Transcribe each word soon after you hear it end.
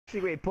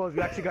Wait, pause.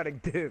 We actually gotta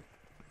dip.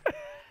 Wait.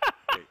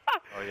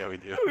 Oh yeah, we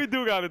do. We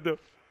do gotta do.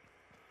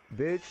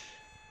 Bitch.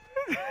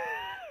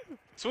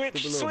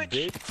 Switch, switch.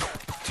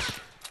 Bitch.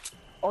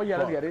 Oh yeah,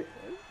 let's get it.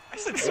 I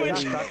said Hey, I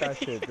switch. shot that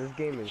shit. This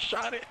game is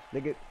Shot it.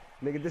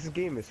 nigga, this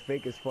game is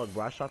fake as fuck,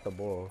 bro. I shot the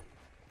ball.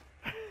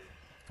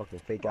 Fucking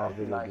fake ass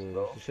video nice, games.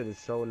 bro. This shit is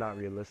so not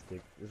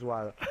realistic. This is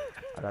why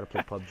I gotta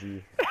play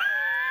PUBG.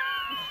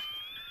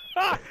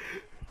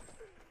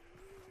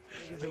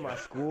 Niggas in my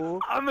school.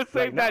 I'm gonna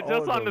save like, that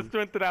just all on the them.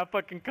 strength of that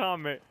fucking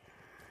comment.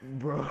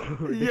 Bro.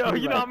 Yo,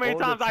 you know how many all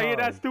the times I hear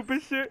that time.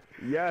 stupid shit?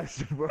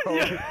 Yes, bro.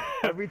 Yeah.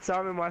 Every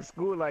time in my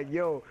school, like,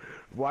 yo,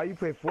 why you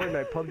play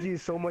Fortnite? PUBG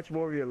is so much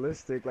more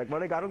realistic. Like, my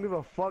nigga, I don't give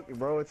a fuck,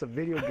 bro. It's a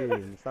video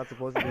game. It's not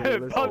supposed to be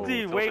realistic.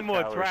 PUBG way Tilted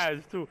more Towers. trash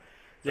too.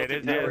 Yeah,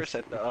 Tilted there's Towers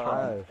at the,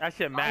 Trash. that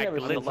shit mad never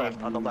seen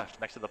glitchy. on the left,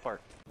 next to the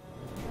park.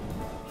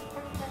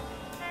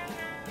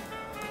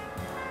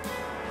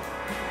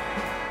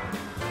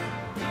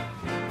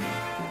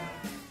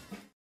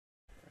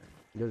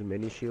 There's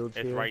mini shields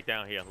It's here. right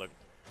down here. Look,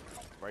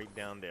 right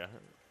down there.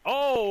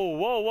 Oh,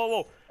 whoa, whoa,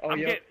 whoa! Oh,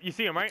 yep. You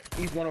see him, right?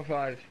 East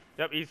 105.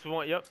 Yep, East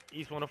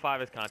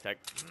 105 is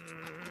contact.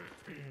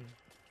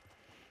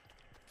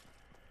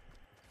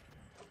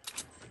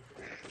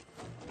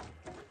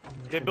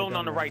 They're building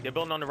on the right. They're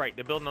building on the right.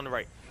 They're building on the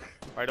right.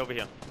 Right over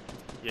here.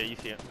 Yeah, you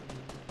see it.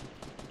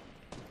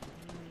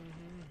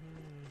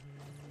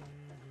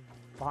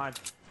 Behind.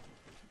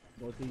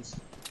 Northeast.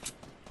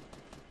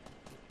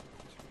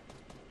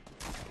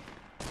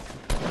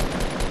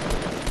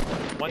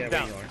 One's Yeah,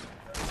 down. where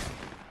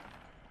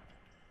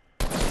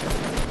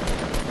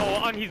you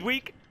are. Oh, on he's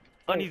weak.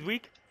 On he's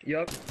weak.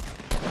 Yup.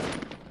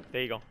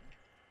 There you go.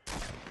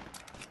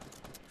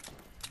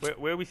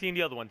 Where are we seeing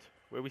the other ones?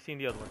 Where are we seeing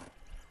the other ones?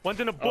 One's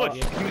in a bush.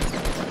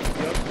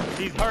 Yup.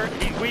 He's hurt.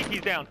 He's weak.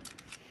 He's down.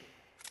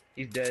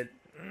 He's dead.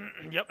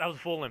 Yep, that was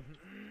full him.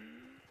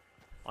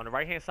 On the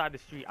right hand side of the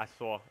street, I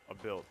saw a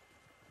build.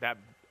 That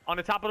on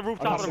the top of the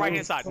rooftop on the right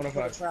hand side.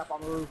 105. Trap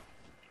on the roof.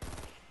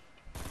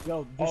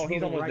 Yo, Oh, he's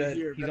building almost right dead.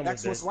 here. He's The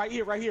almost next one's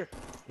dead. right here.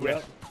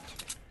 Yep.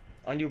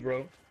 On you,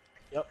 bro.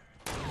 Yep.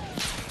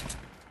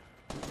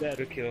 Dead.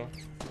 Good kill.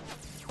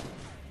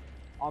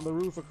 On the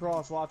roof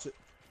across, watch it.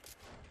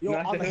 Yo, No,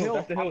 that's on the the hill, hill,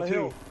 that's the on hill the too.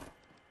 hill.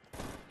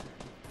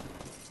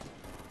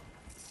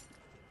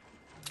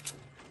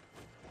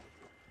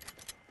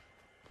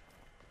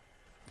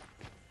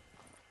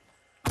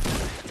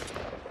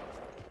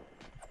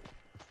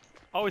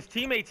 Oh, his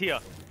teammates here.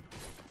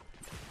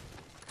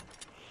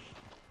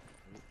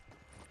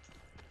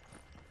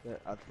 Yeah,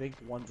 I think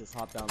one just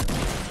hopped down there.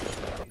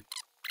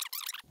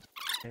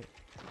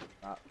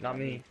 Not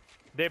me.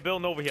 They're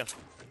building over here,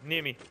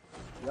 near me.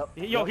 Yep.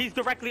 Yo, yep. he's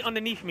directly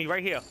underneath me,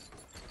 right here,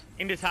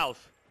 in this house.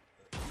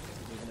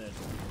 Moving in.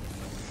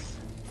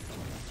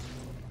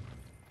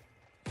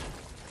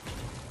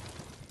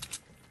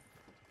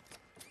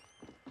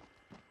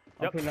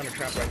 I'm Yep. putting down a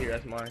trap right here.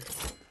 That's mine.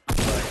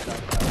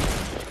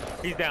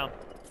 He's down.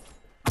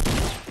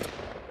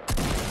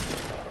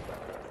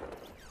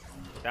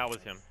 That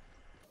was him.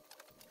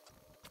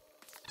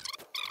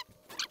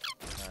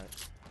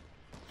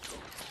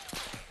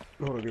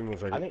 Hold on, give me one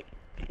second. I think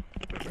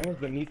someone's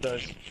beneath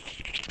us.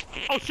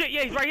 Oh shit!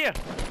 Yeah, he's right here.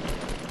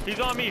 He's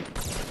on me.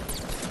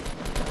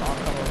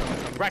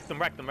 Wrecked him.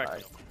 Don't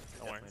worry.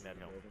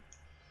 No.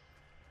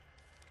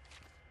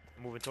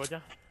 Moving towards ya.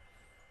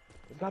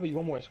 There's gotta be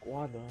one more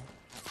squad though.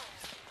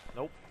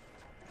 Nope.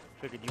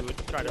 Figured you would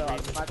try to Yeah,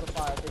 read me. sniper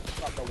fire, I think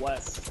it's on the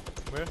west.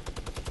 Where?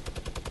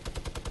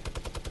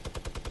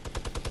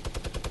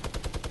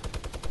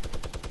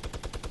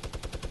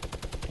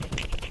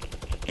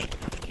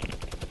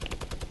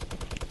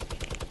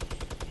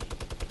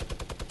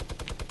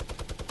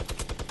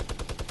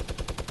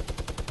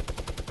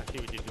 I see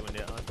what you're doing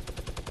there, huh?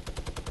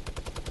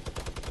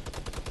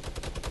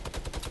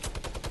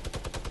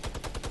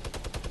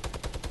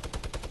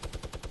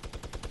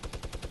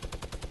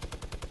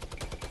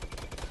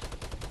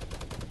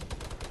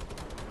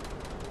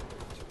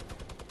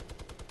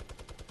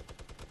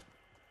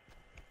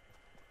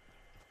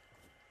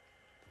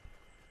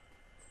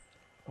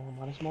 Oh,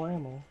 minus more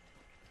ammo.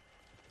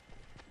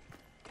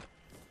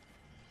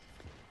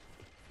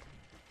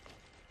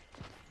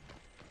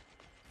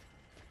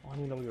 Oh, I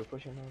didn't know we were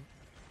pushing them.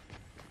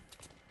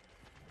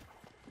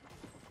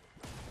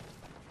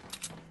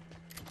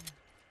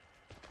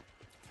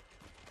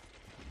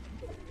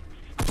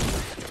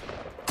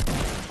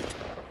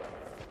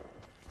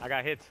 I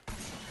got hits.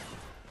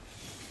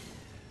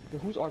 Yo,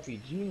 who's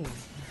RPGing?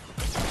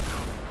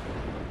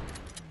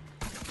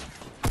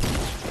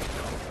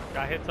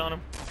 Got hits on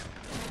him.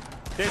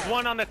 There's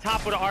one on the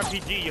top of the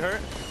RPG, you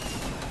heard?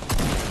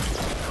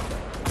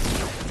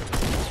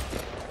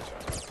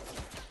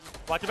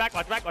 Watch your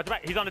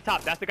back. He's on the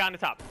top. That's the guy on the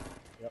top.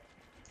 Yep.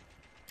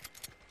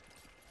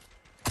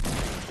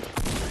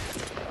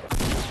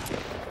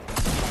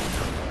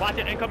 Watch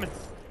it, incoming.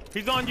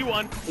 He's on you,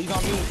 one. He's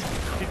on me.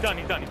 He's done.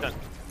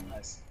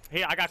 Nice.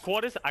 Here, I got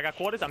quarters.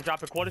 I'm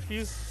dropping quarters for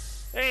you.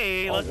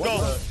 Hey, let's what go.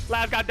 the-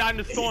 Last guy died in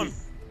the storm.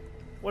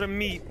 What a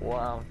meat.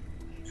 Wow.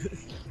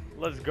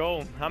 Let's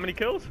go. How many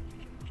kills?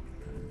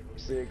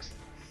 6.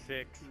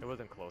 6. It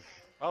wasn't close.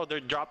 Oh, they're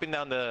dropping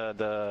down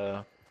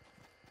the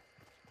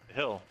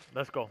hill.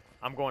 Let's go.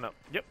 I'm going up.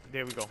 Yep,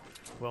 there we go.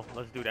 Well,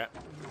 let's do that.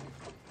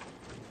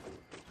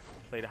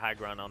 Play the high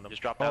ground on them.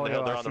 Just drop down the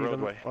hill. They're on the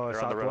roadway. Oh,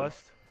 They're on the road.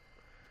 southwest.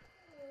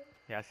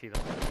 Yeah, I see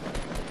them.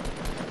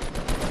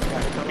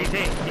 He's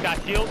hit. He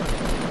got shield.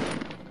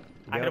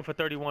 I hit him for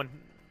 31.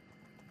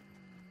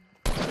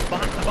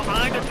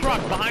 Behind the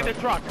truck. Behind the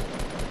truck.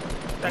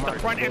 At the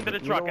front end of the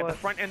truck. At the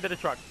front end of the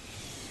truck.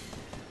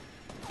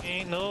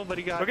 Ain't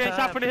nobody got. We're getting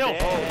shot from the hill.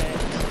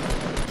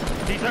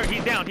 Oh. He's hurt.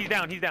 He's down. He's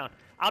down. He's down.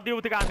 I'll deal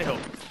with the guy on the hill.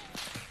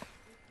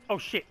 Oh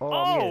shit.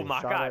 Oh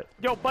my god.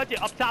 Yo,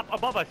 budget up top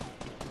above us.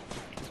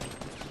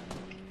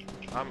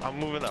 I'm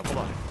moving up. Hold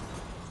on.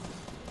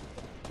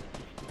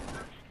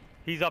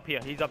 He's up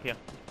here. He's up here.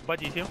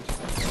 Budgie, you see him?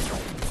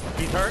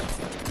 He's hurt.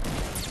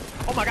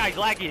 Oh my god, he's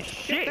laggy as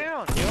shit. Get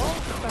down, yo.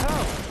 What the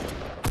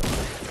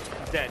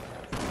hell? He's dead.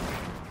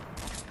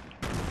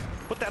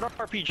 Put that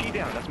RPG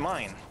down. That's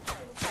mine.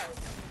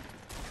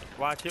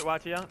 Watch it,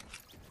 yeah.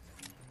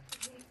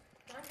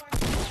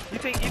 You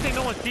think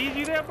no one sees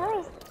you there,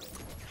 bro?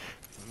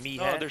 Me.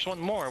 No, there's one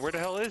more. Where the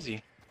hell is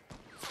he?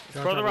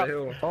 Further up.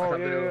 Oh,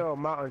 yeah,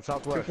 mountain,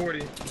 southwest.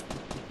 240.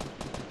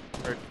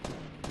 Hurt.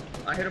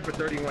 I hit him for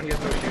 31. He has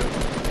no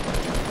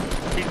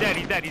shield. He's dead.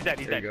 He's dead. He's dead.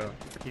 He's There dead. you go.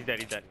 He's dead.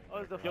 He's dead.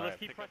 Oh, yo, let's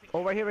keep pressing.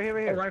 Oh, right here, right here,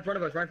 right Oh, here. right in front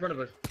of us. Right in front of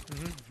us.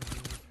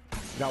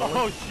 Got one.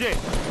 Oh shit.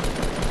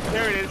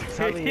 There it is.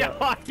 Telling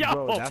ya, yo.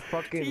 Bro, that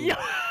fucking. Yo.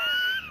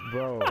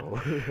 Bro.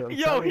 I'm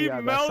Yo, telling he ya,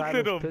 that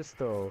melted him.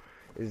 pistol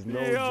is no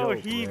Yo,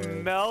 joke, he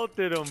man.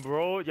 melted him,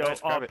 bro. Yo,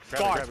 Grab it,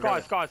 grab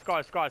it.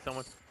 Scar.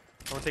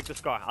 Someone take the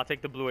scar. I'll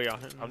take the blue AR.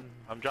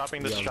 I'm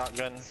dropping this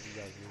shotgun.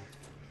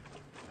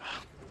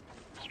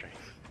 Straight.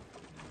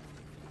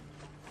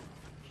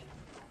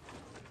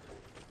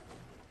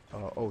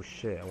 Oh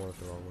shit, I went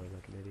the wrong way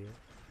like an idiot.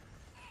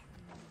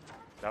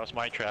 That was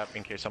my trap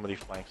in case somebody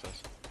flanks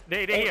us.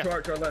 They here. To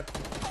our left.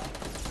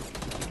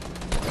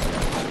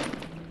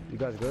 You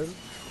guys good?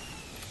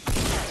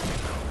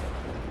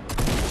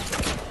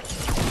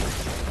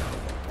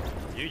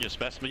 You just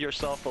messed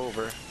yourself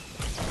over.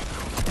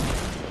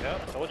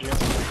 Yep, told you.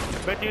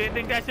 Bet you didn't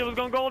think that shit was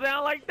gonna go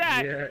down like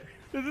that. Yeah.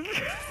 You know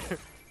what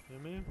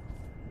I mean?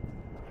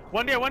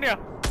 One there. One here.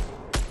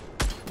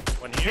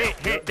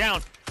 Hit,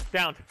 down.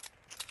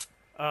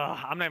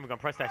 I'm not even gonna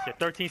press that shit.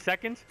 13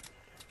 seconds.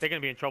 They're gonna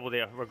be in trouble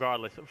there,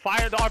 regardless.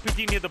 Fire the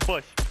RPG near the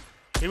bush.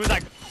 He was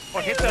like,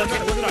 or hit the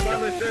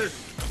structure.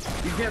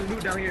 He's getting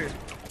loot down here.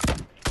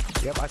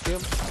 Yep, I see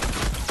him.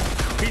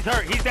 He's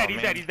hurt. He's dead. Oh, He's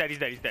man. dead.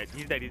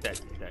 He's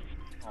dead.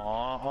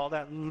 Aw, all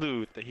that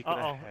loot that he could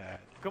have had.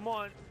 Come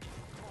on.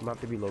 I'm about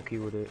to be low key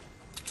with it.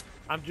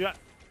 I'm just.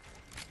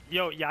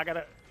 Yo, I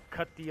gotta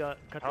cut the.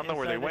 Cut I don't know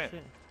where they went.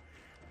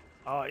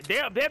 Oh,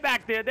 they're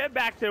back there. They're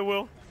back there,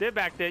 Will. They're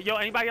back there. Yo,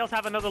 anybody else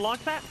have another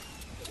launch pad?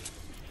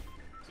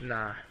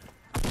 Nah.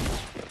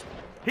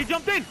 He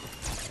jumped in.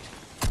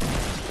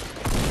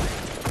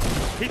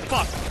 He's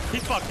fucked.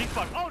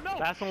 Oh no.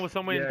 Last one was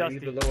somewhere in Dusty.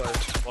 He's below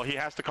us. Well, he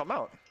has to come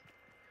out.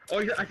 Oh,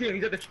 I see him.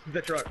 He's at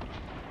the truck.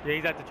 Yeah,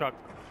 he's at the truck.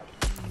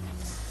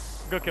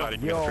 Good kill. Got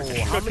it. Yo, how Good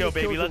many kill,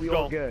 baby. kills Let's did we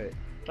all go. get?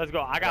 Let's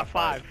go. I got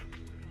 5.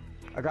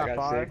 I got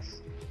 5.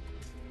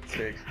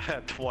 6.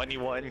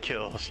 21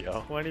 kills,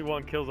 yo.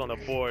 21 kills on the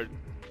board.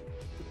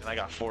 And I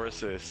got 4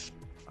 assists.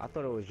 I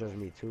thought it was just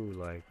me too,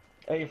 like.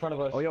 Hey, in front of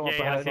us. Oh, yo, Yeah, up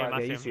yeah, I ahead. see him, I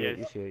Yeah, see you him, see yeah. it,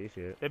 you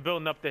see it. They're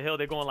building up the hill.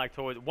 They're going like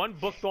towards. One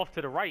booked off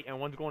to the right, and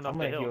one's going up I'm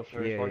the gonna hill. heal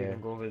first. Yeah, Before you yeah.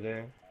 can go over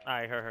there.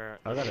 Alright, her.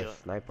 I got a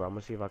sniper. I'm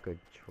gonna see if I could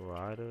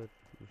try to.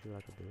 See what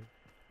I could do.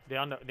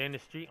 They're in the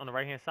street on the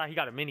right hand side. He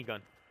got a minigun.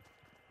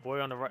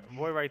 Boy on the right.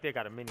 Boy right there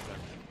got a minigun.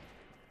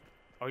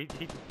 Oh, he.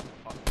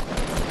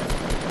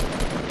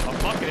 Oh,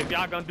 fuck it. If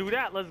y'all gonna do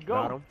that, let's go.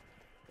 Got him.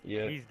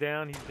 Yeah. He's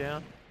down.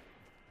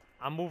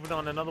 I'm moving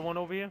on another one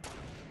over here.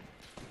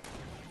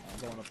 I'm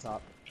going up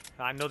top.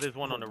 I know there's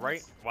one on the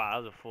right. Wow,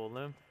 that was a full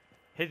limb.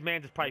 His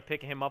man just probably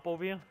picking him up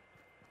over here.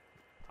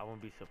 I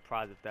wouldn't be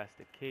surprised if that's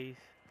the case.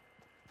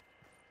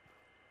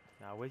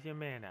 Now, where's your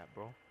man at,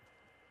 bro?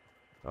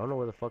 I don't know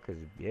where the fuck is.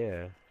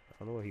 Yeah, I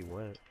don't know where he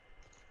went.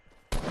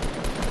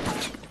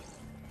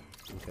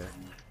 Okay.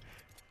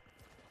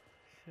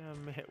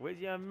 Where's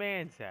your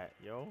man's at,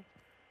 yo?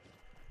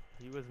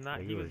 He was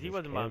not. Yeah, He just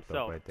wasn't by camped up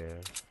himself. right there.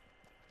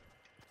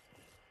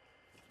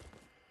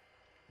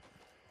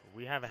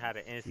 We haven't had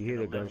an instant. You hear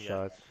the of limb yet.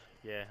 gunshots.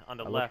 Yeah, on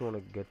the I left. want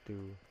to get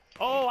through.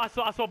 Oh, I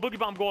saw Boogie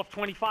Bomb go off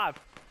 25.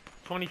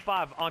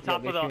 25 on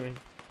top of the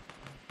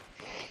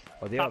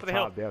Oh, they're top up of the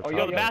hill. top. They're up Oh, top.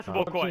 yo, the they're up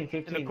basketball top. court.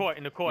 15,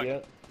 In the court. Yeah.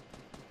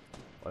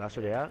 Oh, that's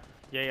where they at?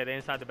 Yeah, they're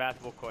inside the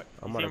basketball court.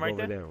 I'm You gonna see him go right over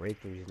there? there and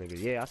rape these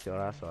niggas. Yeah, I saw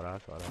that. I'm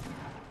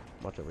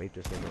about to rape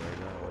this nigga right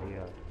now. What do you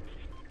have?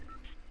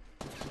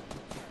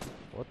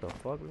 What the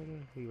fuck, nigga?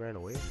 He ran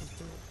away or some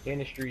shit? In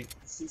the street.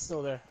 He's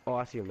still there. Oh,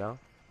 I see him now.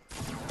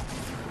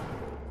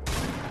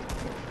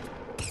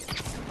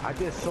 I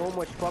did so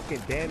much fucking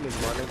damage,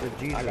 my nigga.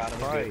 Jesus got him.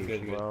 Christ,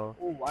 Good. bro.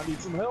 Oh, I need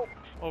some help.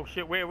 Oh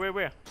shit, where? We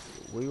got.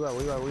 We can Oh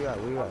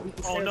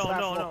stand to that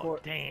no. front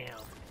court. Damn.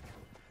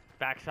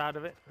 backside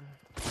of it.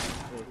 Yeah,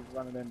 he's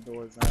running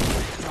indoors now.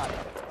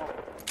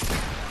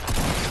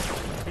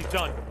 He's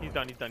done. He's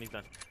done.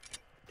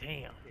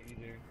 Damn.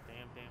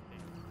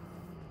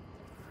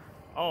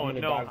 Oh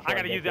no, I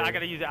gotta use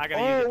it.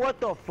 Oh, what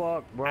the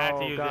fuck, bro? I have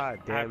to use God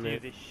it. damn I have to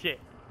it. use it. Shit.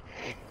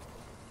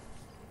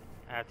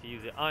 I have to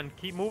use it.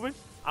 Keep moving.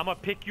 I'm gonna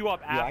pick you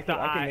up after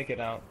I can make it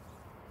out.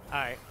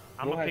 Alright,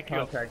 I'm gonna pick you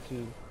up.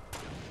 Too.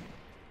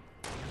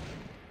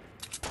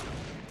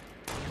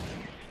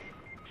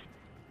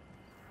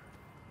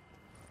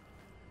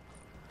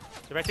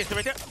 Stay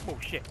right there. Oh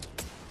shit.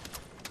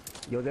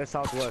 Yo, they're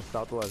southwest,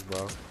 bro.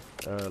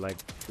 Like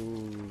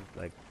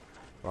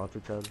around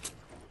 210.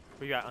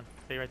 Who you got?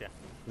 Stay right there.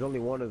 There's only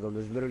one of them.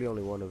 There's literally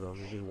only one of them.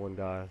 There's just one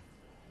guy.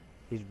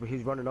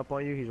 He's running up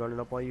on you. He's in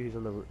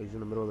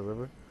the middle of the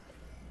river.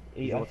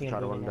 He's about to try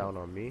to run down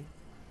on me.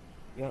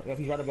 Yeah,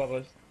 he's right above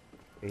us.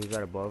 Yeah, he's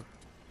right above.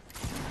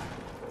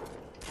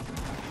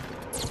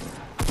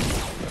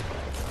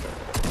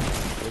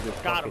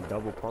 Got him.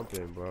 Double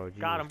pumping, bro.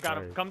 Jesus Got him.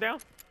 Christ. Come down.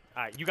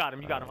 Alright, you got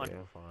him. Yeah,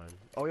 fine.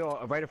 Oh,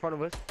 yo, right in front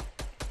of us.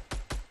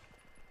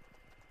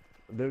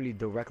 Literally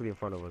directly in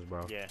front of us,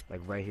 bro. Yeah.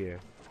 Like right here.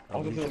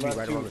 Oh, He should be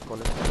right around this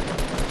corner.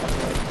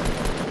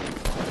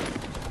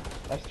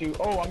 That's two.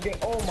 Oh, I'm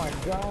getting. Oh my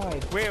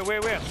god.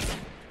 Where?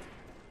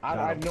 I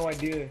have no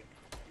idea.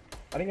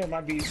 I think it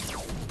might be.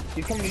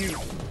 He's coming to you.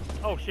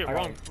 Oh shit,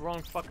 wrong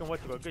fucking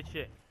what to go. Good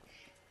shit.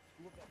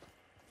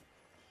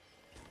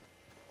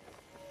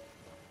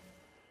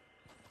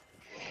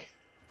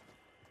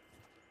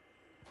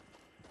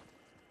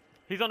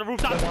 He's on the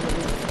rooftop.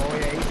 Oh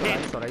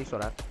yeah, he saw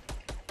that.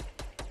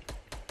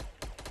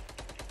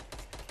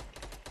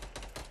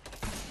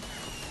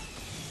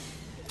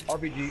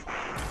 RPG. I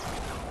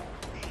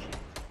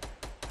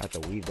have to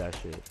weave that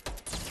shit.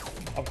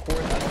 Of course,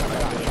 I don't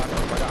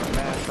have I got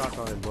mad shots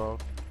on him, bro.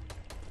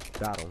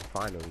 Got him,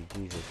 finally.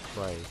 Jesus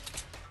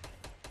Christ.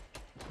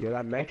 Yo,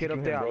 that med kit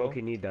up there, I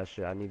low-key need that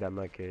shit. I need that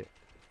med kit.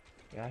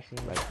 Yeah, I see.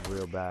 Like,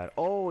 real bad.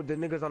 Oh, the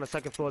nigga's on the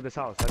second floor of this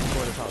house. Second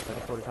floor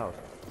of this house.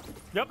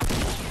 Yep.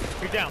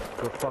 He's down.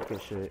 Good fucking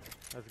shit.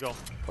 Let's go.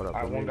 Hold up.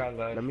 Alright, one guy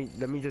left.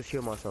 Let me just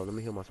heal myself.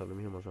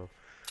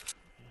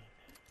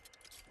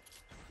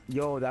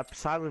 Yo, that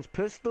silenced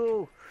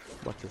pistol.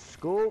 What's a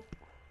scope?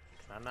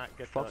 I'm not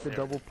good. Fuck the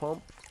double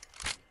pump.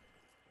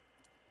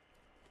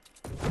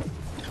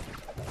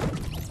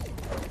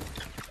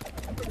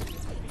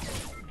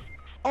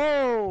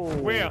 Oh!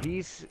 Where?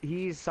 He's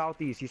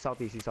southeast. He's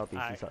southeast.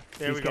 Right, He's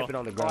there we go. camping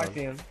on the Oh,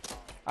 ground.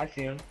 I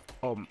see him.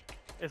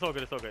 It's all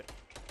good.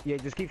 Yeah,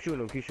 just keep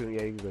shooting him.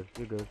 Yeah,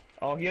 you're good.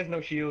 Oh, he has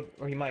no shield,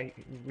 or he might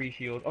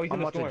re-shield. Oh, he's I'm in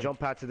the about storm. to jump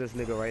past to this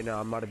nigga right now.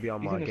 I'm about to be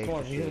on He's my in the storm.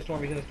 gangster He's in the shit.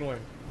 storm. He's in the storm.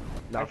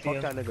 Nah, I see fuck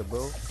him. that nigga,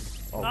 bro.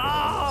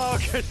 Oh,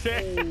 good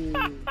shit.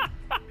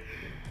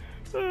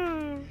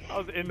 I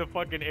was in the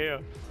fucking air.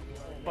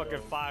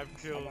 Fucking 5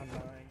 kills.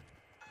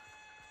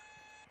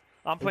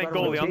 I'm playing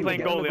goalie. I'm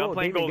playing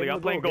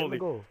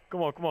goalie.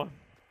 Come on.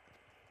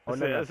 Oh,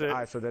 no,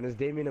 alright, so then it's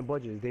Damien and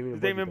Budget.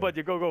 Damien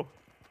Budget, go.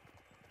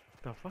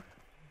 The fuck?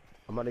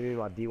 I'm about to give you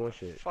my D1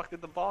 shit. Fuck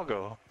did the ball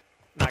go?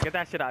 Nah, get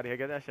that shit out of here.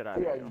 Yeah,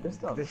 this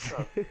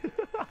stuff.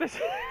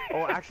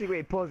 Oh, actually,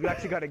 wait, pause. We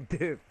actually got a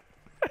dip.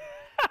 Wait.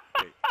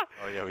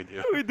 Oh yeah, we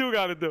do. We do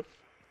gotta do.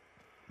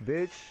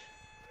 Bitch.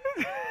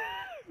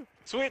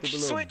 Switch.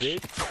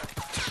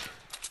 Bitch.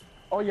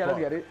 Oh yeah, let's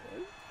get it.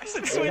 I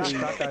said Hey, I switch.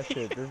 shot that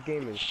shit. This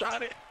game is...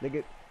 Shot it.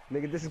 Nigga,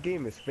 this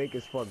game is fake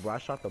as fuck, bro. I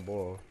shot the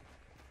ball.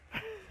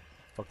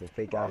 Fucking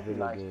fake ass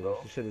video game.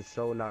 This shit is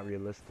so not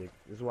realistic.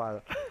 This is why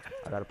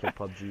I gotta play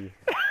PUBG.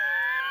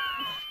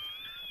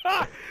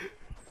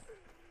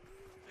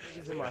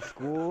 Niggas in my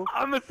school.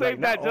 I'm gonna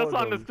save that just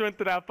on the strength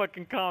of that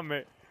fucking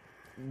comment.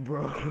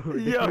 Bro.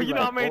 Yo, you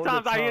know how many all the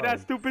times I hear that time.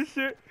 stupid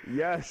shit?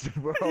 Yes,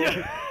 bro.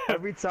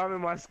 Every time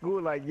in my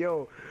school, like,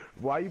 yo,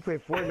 why you play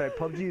Fortnite?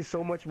 PUBG is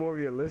so much more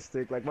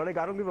realistic. Like, my nigga,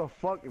 I don't give a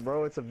fuck,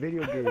 bro. It's a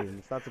video game.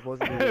 It's not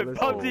supposed to be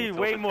realistic. PUBG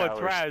way more towers.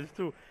 trash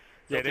too.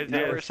 Yeah, Tilted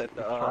there's towers at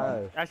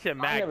the that shit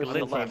mad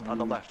glitchy. on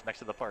the left, next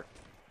to the park.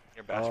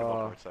 Your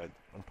basketball court side.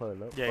 I'm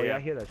pulling up. Yeah, oh, yeah. I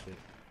hear that shit.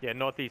 Yeah,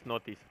 northeast.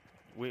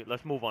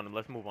 Let's move on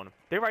them.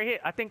 They're right here.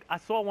 I think I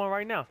saw one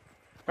right now.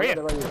 Right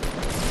here.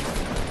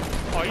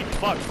 Oh, he's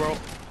fucked, bro.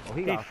 Oh,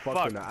 he got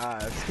fucked in the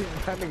eyes.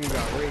 That nigga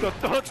got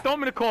raped. Throw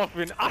him in the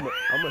coffin. I'm a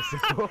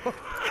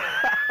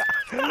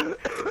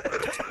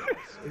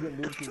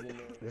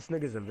This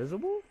nigga's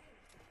invisible?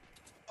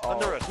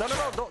 Under us. No,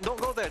 don't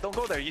go there. Don't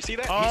go there. You see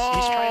that?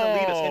 He's trying to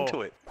lead us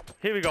into it.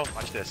 Here we go.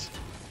 Watch this.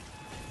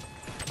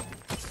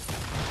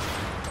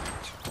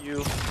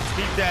 He's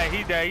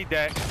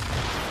dead.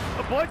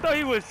 The boy thought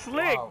he was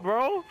slick,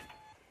 bro.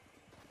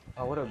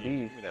 Oh, what a beast.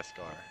 Give me that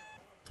scar.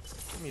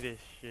 Give me this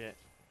shit.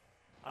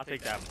 I'll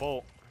take that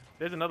bolt.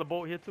 There's another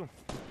bolt here too.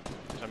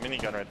 There's a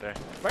minigun right there.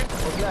 Right?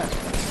 What's that?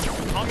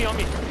 On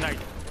me. Nice.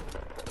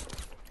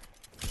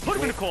 Put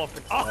him in the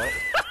coffin. Oh.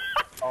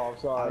 Oh, I'm I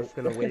sorry. was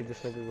gonna wave this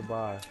nigga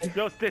goodbye.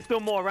 Yo, there's still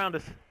more around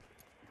us.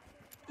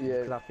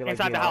 Yeah. Cause I feel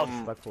Inside like the house.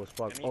 Respectful as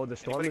fuck. Oh, the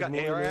storm is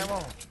Anybody moving got AR in.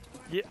 ammo?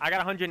 Yeah, I got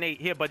 108.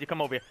 Here, buddy,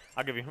 come over here.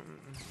 I'll give you.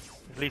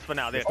 At least for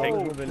now. There, take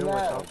Oh, it.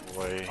 snap.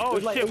 Boy. Oh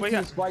There's like shit, wait 18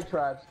 here. spike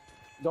traps.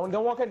 Don't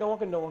walk in.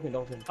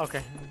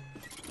 Okay.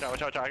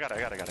 Watch out. I got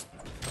it.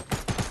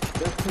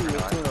 There's two in a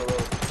row.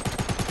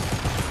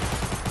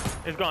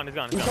 It's gone. He's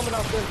coming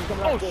downstairs.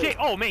 Oh shit!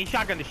 Oh man, he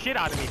shotgunned the shit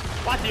out of me.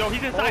 Watch it, yo.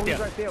 He's inside there. He's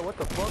right there. What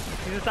the fuck?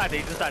 He's inside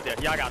there.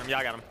 Y'all got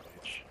him.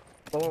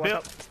 Oh,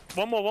 Bill,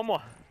 one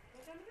more.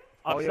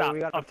 Oh, yeah, we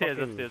got the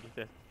Upstairs.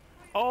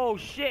 Oh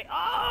shit!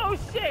 I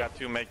got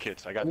 2 med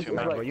kits.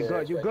 Bro,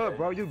 you good,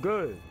 bro. You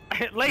good.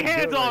 Lay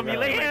hands on me.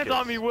 Lay hands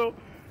on me, Will.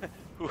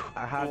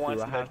 I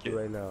have to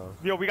right now.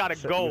 Yo, we gotta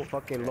go. You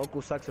fucking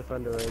local sex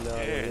offender right now.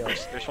 Yeah.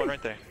 There's one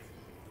right there.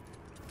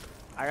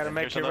 I got a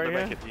med There's kit another right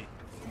med here. kit.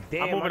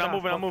 Damn,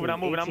 I'm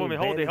moving.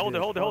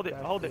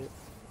 Hold it.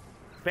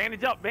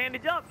 Bandage up.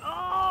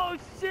 Oh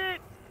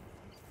shit!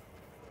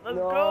 Let's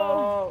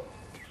go.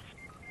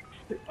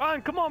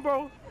 Ryan, come on,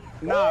 bro.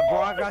 Nah, bro,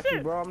 I got you,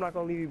 bro. I'm not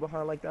gonna leave you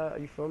behind like that.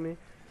 You feel me?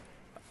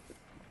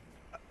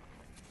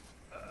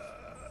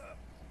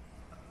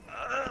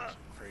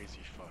 Crazy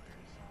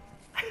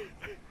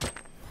fuckers.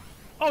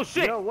 Oh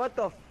shit! Yo, what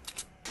the?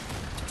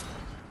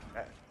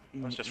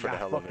 That's just for the I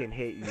hell of fucking it.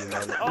 hate you,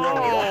 man.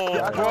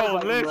 Oh,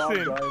 bro,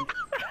 listen.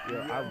 Yo,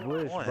 I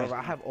wish, bro.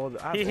 I have all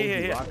the. I have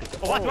Here. all the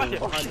Oh, watch it.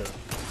 behind us.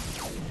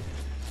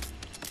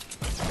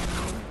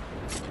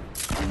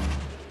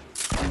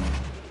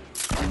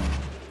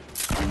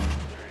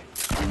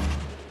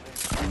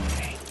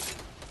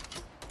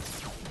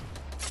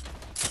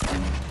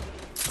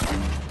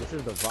 This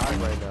is the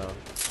vibe right now.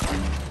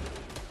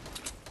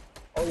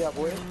 Oh yeah,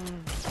 boy.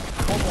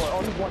 One more.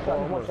 Oh, he's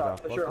one shot.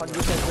 For sure,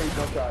 100%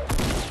 one shot.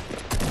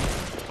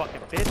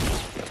 Fucking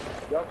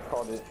bitch. Yup,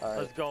 called it. All right.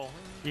 Let's go.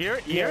 You hear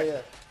it?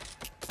 Yeah.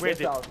 Where's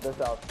it? This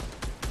out.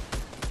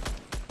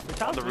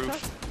 Which On house? the Which roof.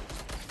 house?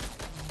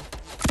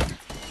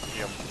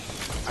 Yep.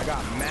 I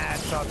got mad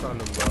shots on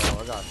them, bro.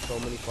 I got so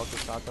many fucking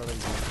shots on them.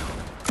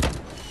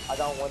 I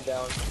got one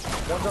down.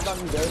 One's up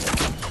on me, there.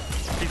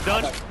 He's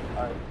done.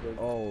 Alright, good.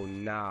 Oh,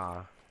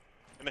 nah.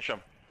 Finish him.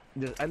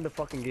 Just end the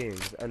fucking game.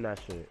 Just end that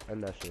shit.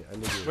 End the game.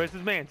 Where's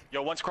his man?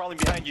 Yo, one's crawling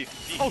behind you.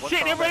 Oh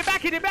shit, they're right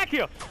back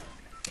here.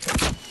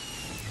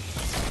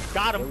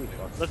 Got him.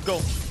 Let's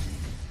go.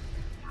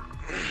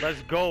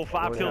 Let's go.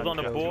 5 kills on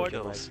the board.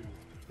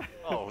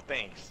 Oh,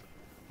 thanks.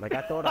 Like,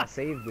 I thought I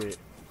saved it.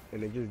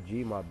 And it just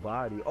G my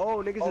body. Oh,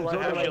 niggas is I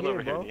building have right shield here,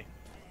 over bro. here.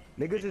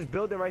 Niggas is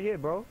building right here,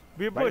 bro.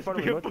 Be a Right in bush. front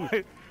of Be me, a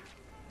bush.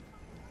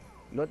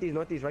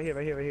 Northeast, right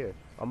here.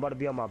 I'm about to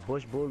be on my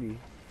bush bully.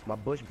 My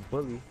bush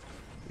bully.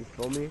 You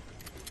feel me?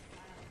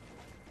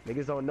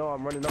 Niggas don't know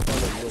I'm running up on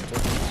them little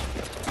bush.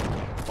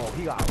 Oh,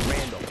 he got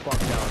ran the fuck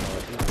down.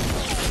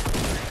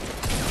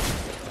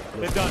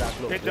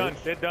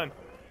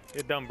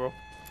 They're done, bro.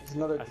 There's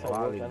another That's gold,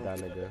 volley man. that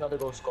nigga. There's another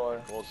gold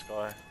scar. Gold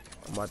scar.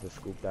 I'm about to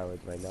scoop that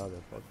right now,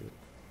 then fuck it.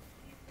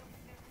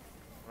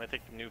 I'm gonna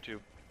take the new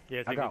tube.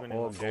 Yeah, I take got these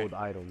all minis. gold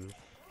items.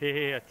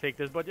 Here. Take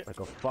this budget. Like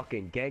a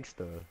fucking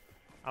gangster.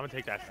 I'm gonna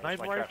take that My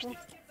sniper traps.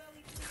 rifle.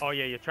 Oh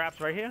yeah, your traps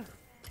right here.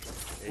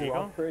 There you Ooh, go.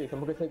 I'm free. I'm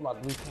gonna take my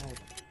blue tag.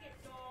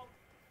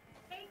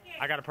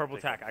 I got a purple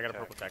tack.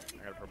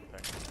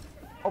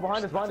 Oh,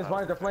 behind us.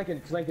 They're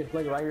flanking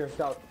right here,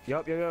 scout.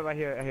 Yup, right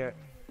here.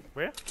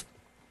 Where?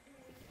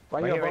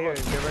 Right Right here, here. above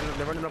us.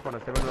 They're running up on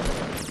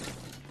us.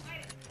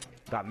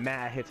 Got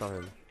mad hits on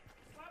him.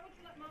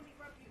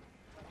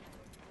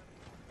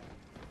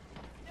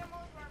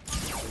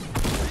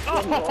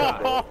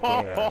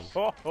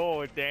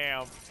 Oh,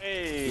 damn.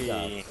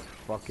 Hey.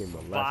 Fucking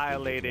molested.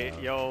 Violated, now.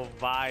 yo, Yo, I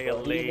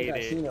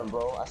violated. seen him,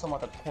 bro. I saw him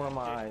at the corner of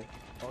my eye.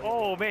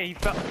 Oh man, he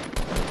fell.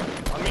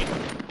 I mean,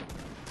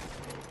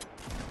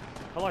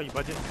 how are you,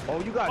 budget? Oh,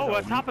 you guys. Oh, are-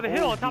 on top of the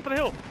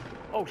hill,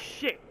 Oh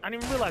shit, I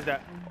didn't even realize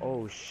that.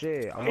 Oh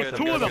shit. I'm There's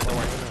gonna- 2 of them.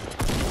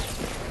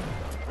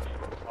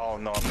 Oh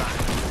no, I'm not.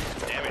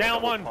 Damn it, Down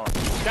double one, pump.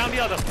 down the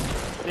other.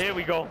 There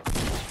we go. Get out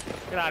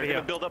of They're here.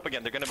 gonna build up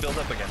again.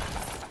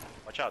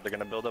 Watch out, they're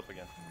gonna build up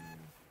again.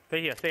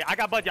 Stay here. Stay. I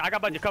got budget.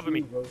 Cover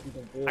me.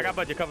 I got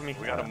budget. Cover me.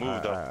 We gotta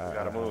move though. We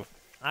gotta move.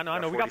 I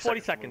know. We got 40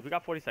 seconds.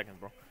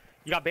 Bro.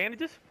 You got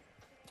bandages?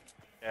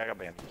 Yeah, I got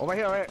banned. Oh, right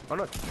here, right. Oh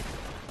no.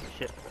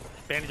 Shit.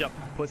 Bandage up.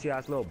 Pussy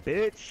ass little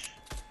bitch.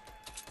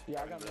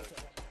 Yeah, I got this.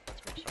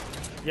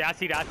 Yeah, I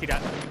see that.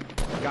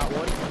 Got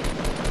one.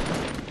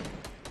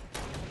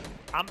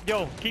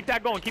 Yo, keep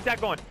that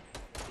going.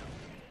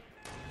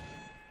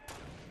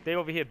 They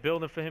over here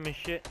building for him and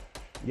shit.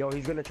 Yo,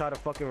 he's gonna try to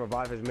fucking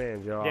revive his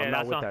man, yo. Yeah, I'm not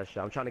that's with all. that shit.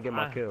 I'm trying to get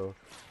my kill.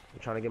 I'm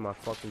trying to get my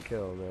fucking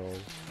kill, man.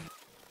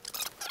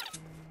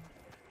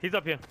 He's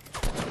up here.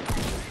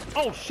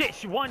 Oh shit,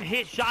 she one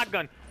hit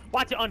shotgun.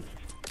 Watch it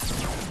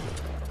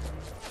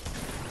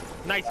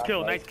Nice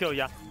kill,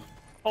 yeah.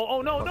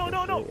 Oh no.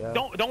 Shit, yeah.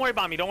 Don't worry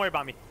about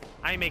me.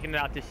 I ain't making it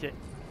out this shit.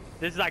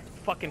 This is like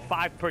fucking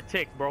 5 per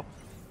tick, bro.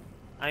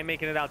 I ain't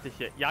making it out this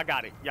shit. Y'all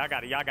got it.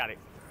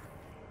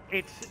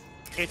 It's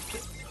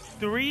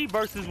 3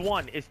 versus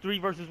 1.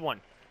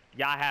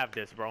 Y'all have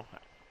this, bro.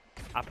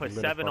 I put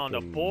 7 on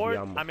the board.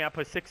 I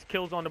put 6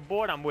 kills on the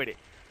board. I'm with it.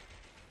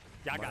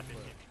 Y'all got this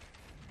shit.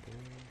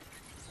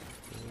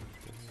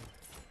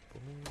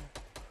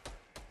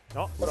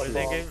 Oh, What up,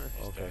 they Bob? gave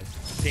Okay.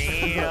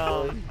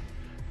 Damn.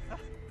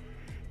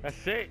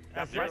 That's it.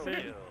 That's Zero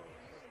it. kill.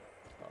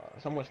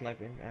 Someone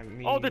sniping at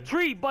me. Oh, the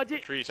tree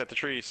budget. Trees at the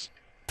trees.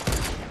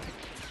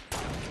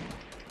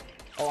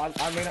 Oh,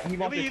 I mean, he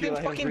wants Really, to you steal. didn't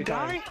I hit him fucking 3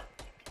 die? times.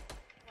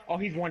 Oh,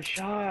 he's one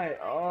shot.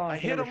 Oh, I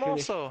hit him finish.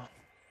 also.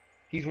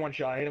 He's one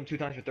shot. I hit him 2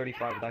 times for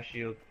 35 without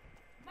shield.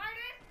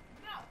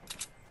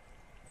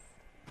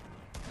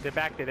 They're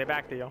back there. They're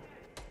back there, yo.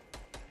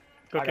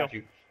 Good I kill. got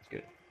you. It's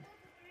good.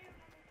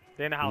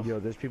 They're in the house. Yo,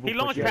 there's people. He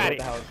launch pushing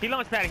padded. out the house. He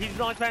launch padded. He's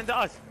launch padding to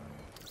us.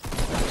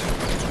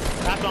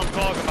 That's what I'm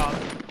talking about.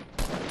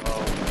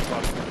 Oh,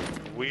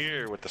 fuck.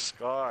 Weird with the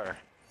scar.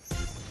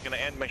 He's gonna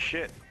end my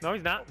shit. No,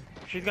 he's not.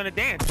 He's gonna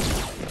dance.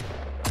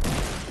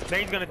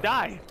 Then he's gonna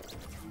die.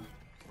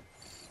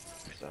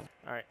 So,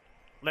 All right,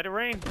 let it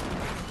rain.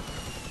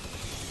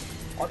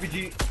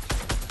 RPG.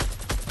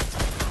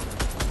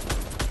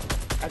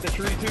 At the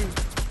tree too.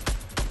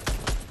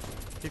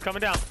 He's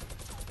coming down.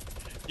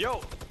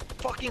 Yo,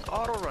 fucking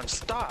auto run,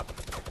 stop.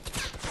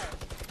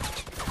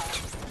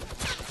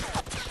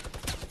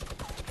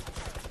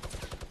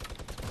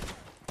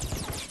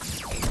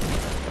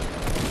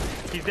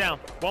 He's down.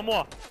 One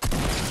more.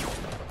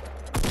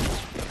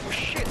 Oh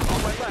shit,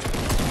 on my left.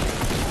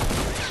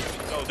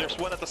 Oh, there's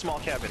one at the small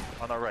cabin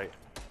on our right.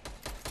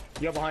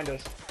 Yo, behind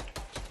us.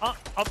 Up.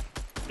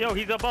 Yo,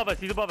 he's above us.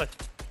 He's above us.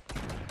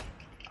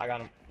 I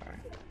got him. Alright.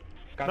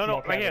 Got No,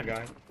 small right cabin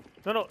here.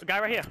 guy. No, guy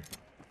right here.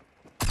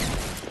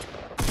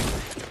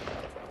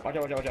 Watch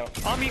out, watch out, watch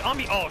out. On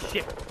me. Oh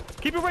shit.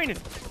 Keep it raining.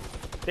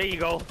 There you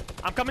go.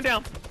 I'm coming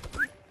down.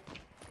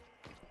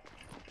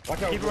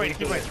 Watch out. Keep it raining.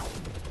 Keep it raining.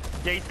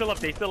 Yeah, he's still up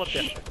there. He's still up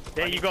there.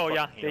 There you go.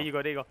 Yeah. Fucking There you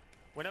go. There you go.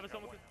 Whenever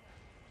someone.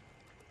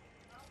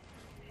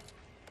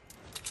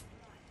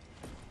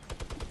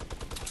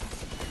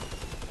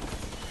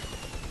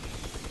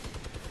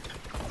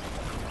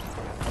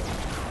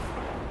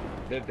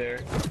 They're there.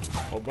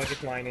 Whole bunch of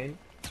flying in.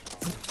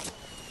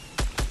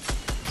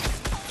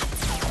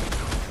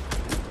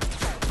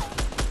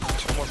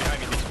 One more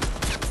behind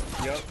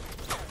me. Yup.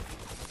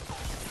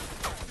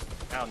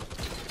 Down.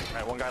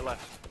 Alright, one guy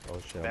left. Oh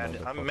shit.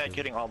 Bandit. I'm med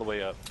getting all the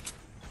way up.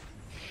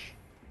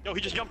 Yo, he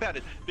just jumped at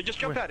it. They just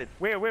jumped at it.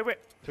 Where?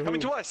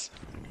 Coming to us.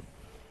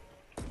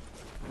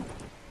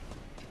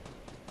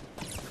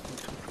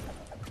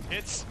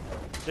 It's.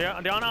 They're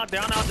on our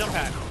jump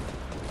pad.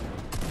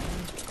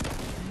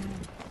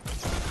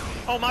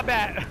 Oh my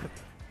bad.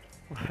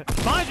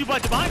 Behind you,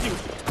 buddy. Behind you.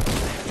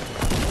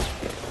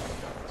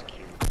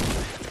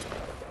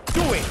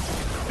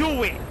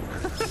 Do it.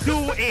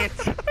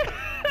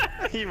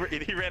 He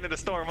ran in the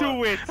storm.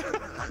 Do it.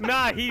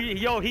 Nah,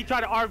 he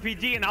tried to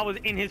RPG and I was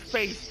in his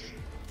face.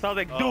 So I was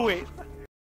like, do it.